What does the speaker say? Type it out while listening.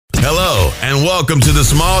Hello, and welcome to the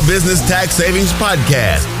Small Business Tax Savings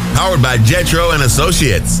Podcast, powered by Jetro and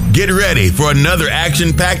Associates. Get ready for another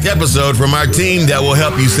action-packed episode from our team that will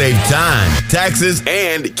help you save time, taxes,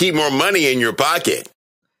 and keep more money in your pocket.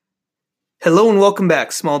 Hello and welcome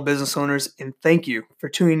back, small business owners, and thank you for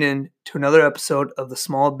tuning in to another episode of the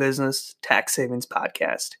Small Business Tax Savings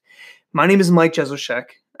Podcast. My name is Mike Jezoshek.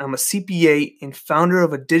 I'm a CPA and founder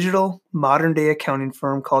of a digital, modern-day accounting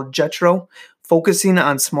firm called Jetro, focusing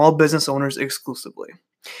on small business owners exclusively.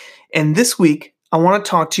 And this week, I want to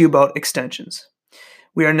talk to you about extensions.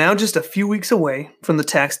 We are now just a few weeks away from the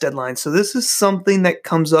tax deadline, so this is something that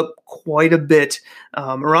comes up quite a bit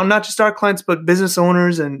around not just our clients, but business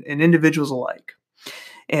owners and individuals alike.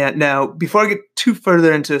 And now, before I get too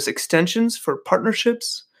further into this, extensions for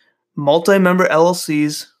partnerships, multi-member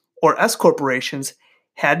LLCs, or S corporations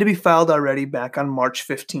had to be filed already back on March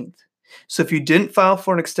 15th. So if you didn't file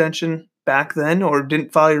for an extension back then or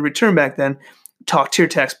didn't file your return back then, talk to your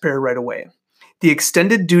taxpayer right away. The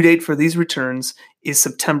extended due date for these returns is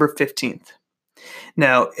September 15th.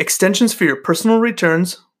 Now, extensions for your personal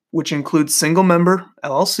returns, which include single-member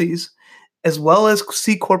LLCs, as well as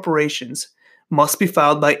C corporations, must be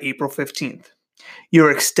filed by April 15th.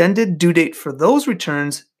 Your extended due date for those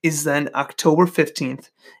returns is then October 15th,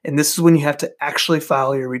 and this is when you have to actually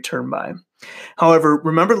file your return by. However,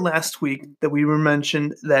 remember last week that we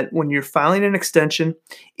mentioned that when you're filing an extension,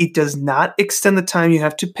 it does not extend the time you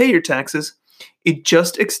have to pay your taxes. It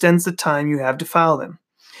just extends the time you have to file them.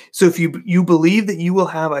 So if you believe that you will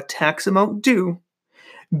have a tax amount due,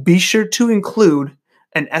 be sure to include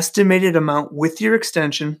an estimated amount with your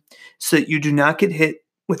extension so that you do not get hit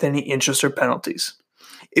with any interest or penalties.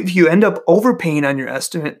 If you end up overpaying on your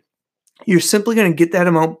estimate, you're simply going to get that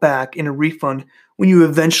amount back in a refund when you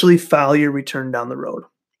eventually file your return down the road.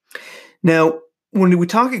 Now, when we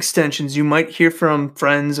talk extensions, you might hear from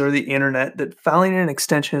friends or the internet that filing an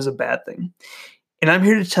extension is a bad thing. And I'm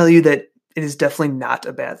here to tell you that it is definitely not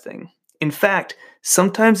a bad thing. In fact,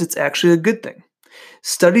 sometimes it's actually a good thing.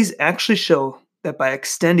 Studies actually show that by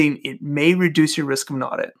extending, it may reduce your risk of an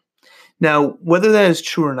audit. Now, whether that is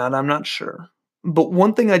true or not, I'm not sure. But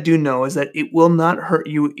one thing I do know is that it will not hurt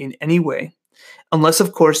you in any way, unless,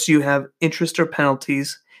 of course, you have interest or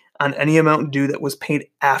penalties on any amount due that was paid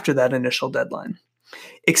after that initial deadline.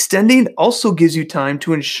 Extending also gives you time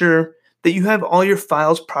to ensure that you have all your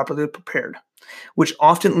files properly prepared, which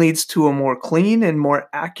often leads to a more clean and more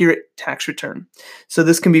accurate tax return. So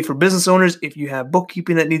this can be for business owners if you have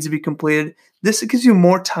bookkeeping that needs to be completed. This gives you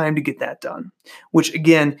more time to get that done, which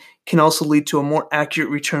again can also lead to a more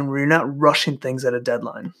accurate return where you're not rushing things at a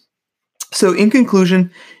deadline. So in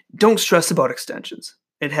conclusion, don't stress about extensions.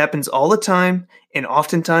 It happens all the time, and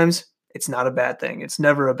oftentimes it's not a bad thing. It's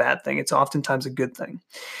never a bad thing. It's oftentimes a good thing.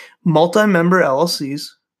 Multi-member LLCs,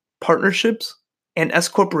 partnerships, and S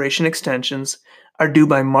corporation extensions are due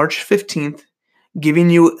by March 15th,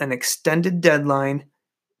 giving you an extended deadline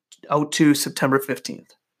out to September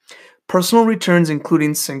 15th. Personal returns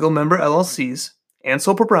including single-member LLCs and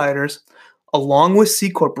sole proprietors, along with C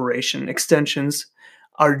corporation extensions,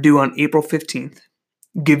 are due on April 15th,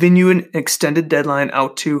 giving you an extended deadline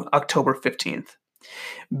out to October 15th.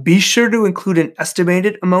 Be sure to include an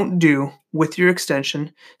estimated amount due with your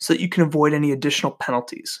extension so that you can avoid any additional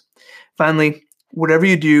penalties. Finally, whatever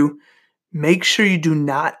you do, make sure you do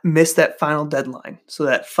not miss that final deadline. So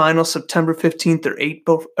that final September 15th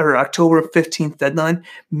or October 15th deadline,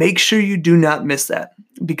 make sure you do not miss that.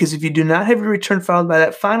 Because if you do not have your return filed by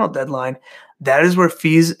that final deadline, that is where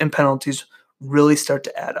fees and penalties really start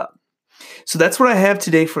to add up. So that's what I have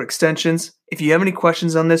today for extensions. If you have any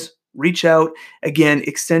questions on this, reach out. Again,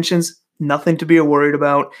 extensions, nothing to be worried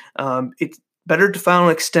about. It's better to file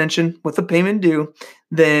an extension with a payment due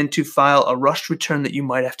than to file a rushed return that you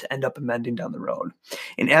might have to end up amending down the road.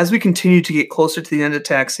 And as we continue to get closer to the end of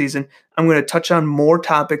tax season, I'm going to touch on more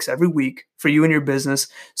topics every week for you and your business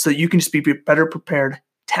so that you can just be better prepared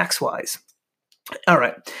tax-wise. All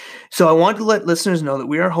right. So I want to let listeners know that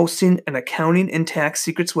we are hosting an Accounting and Tax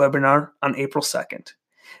Secrets webinar on April 2nd.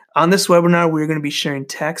 On this webinar, we're going to be sharing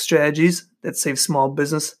tax strategies that save small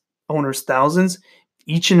business owners thousands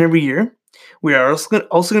each and every year. We are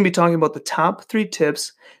also going to be talking about the top 3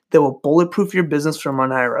 tips that will bulletproof your business from an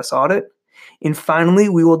IRS audit. And finally,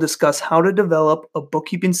 we will discuss how to develop a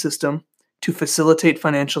bookkeeping system to facilitate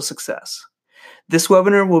financial success. This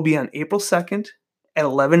webinar will be on April 2nd at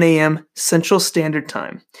 11 a.m. Central Standard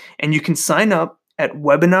Time, and you can sign up at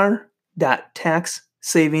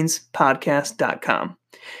webinar.taxsavingspodcast.com.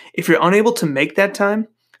 If you're unable to make that time,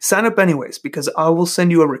 sign up anyways, because I will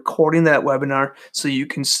send you a recording of that webinar so you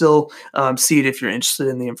can still see it if you're interested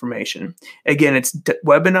in the information. Again, it's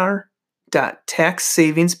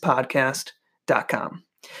webinar.taxsavingspodcast.com.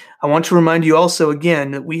 I want to remind you also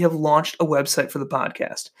again that we have launched a website for the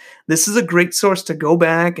podcast. This is a great source to go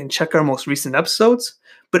back and check our most recent episodes,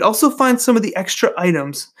 but also find some of the extra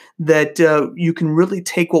items that you can really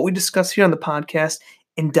take what we discuss here on the podcast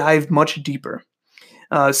and dive much deeper.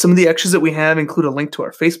 Some of the extras that we have include a link to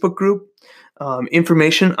our Facebook group,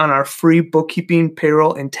 information on our free bookkeeping,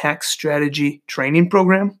 payroll, and tax strategy training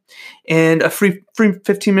program, and a free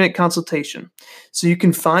 15-minute consultation. So you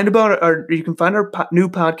can find our new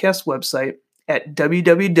podcast website at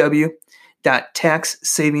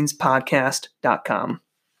www.taxsavingspodcast.com.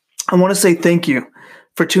 I want to say thank you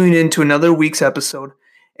for tuning in to another week's episode,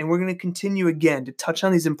 and we're going to continue again to touch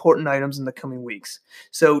on these important items in the coming weeks.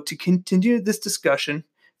 So to continue this discussion,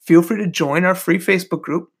 feel free to join our free Facebook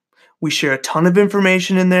group. We share a ton of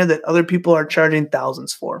information in there that other people are charging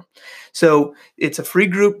thousands for. So it's a free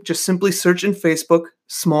group. Just simply search in Facebook,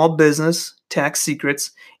 Small Business Tax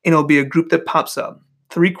Secrets, and it'll be a group that pops up.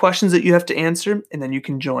 3 questions that you have to answer, and then you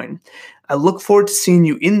can join. I look forward to seeing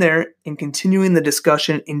you in there and continuing the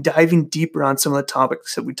discussion and diving deeper on some of the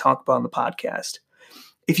topics that we talk about on the podcast.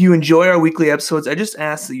 If you enjoy our weekly episodes, I just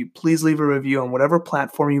ask that you please leave a review on whatever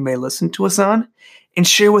platform you may listen to us on and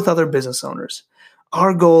share with other business owners.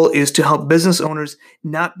 Our goal is to help business owners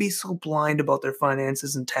not be so blind about their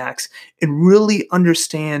finances and tax and really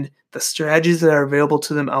understand the strategies that are available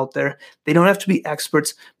to them out there. They don't have to be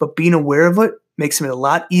experts, but being aware of it makes it a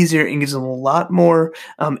lot easier and gives them a lot more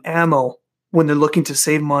ammo when they're looking to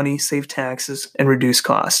save money, save taxes, and reduce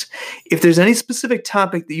costs. If there's any specific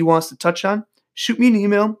topic that you want us to touch on, shoot me an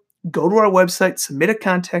email, go to our website, submit a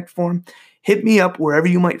contact form, hit me up wherever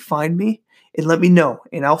you might find me, and let me know,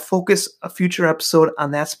 and I'll focus a future episode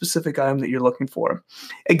on that specific item that you're looking for.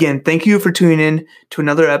 Again, thank you for tuning in to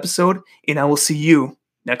another episode, and I will see you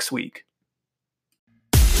next week.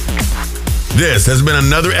 This has been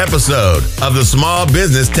another episode of the Small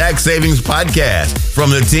Business Tax Savings Podcast from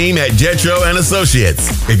the team at Jetro and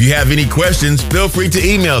Associates. If you have any questions, feel free to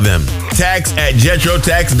email them,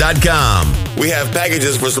 tax@jetrotax.com. We have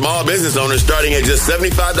packages for small business owners starting at just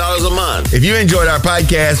 $75 a month. If you enjoyed our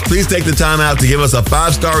podcast, please take the time out to give us a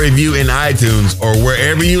 5-star review in iTunes or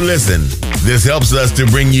wherever you listen. This helps us to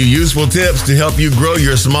bring you useful tips to help you grow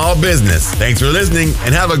your small business. Thanks for listening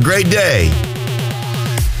and have a great day.